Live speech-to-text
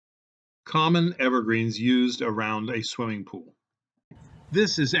Common evergreens used around a swimming pool.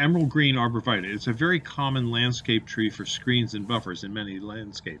 This is emerald green arborvitae. It's a very common landscape tree for screens and buffers in many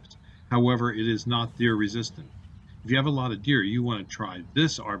landscapes. However, it is not deer resistant. If you have a lot of deer, you want to try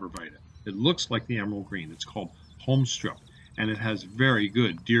this arborvitae. It looks like the emerald green. It's called Holmstrup, and it has very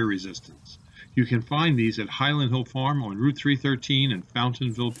good deer resistance. You can find these at Highland Hill Farm on Route 313 in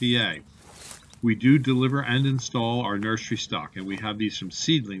Fountainville, PA. We do deliver and install our nursery stock, and we have these from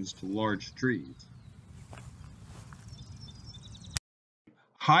seedlings to large trees.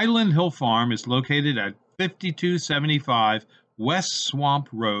 Highland Hill Farm is located at 5275 West Swamp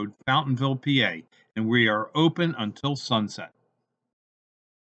Road, Fountainville, PA, and we are open until sunset.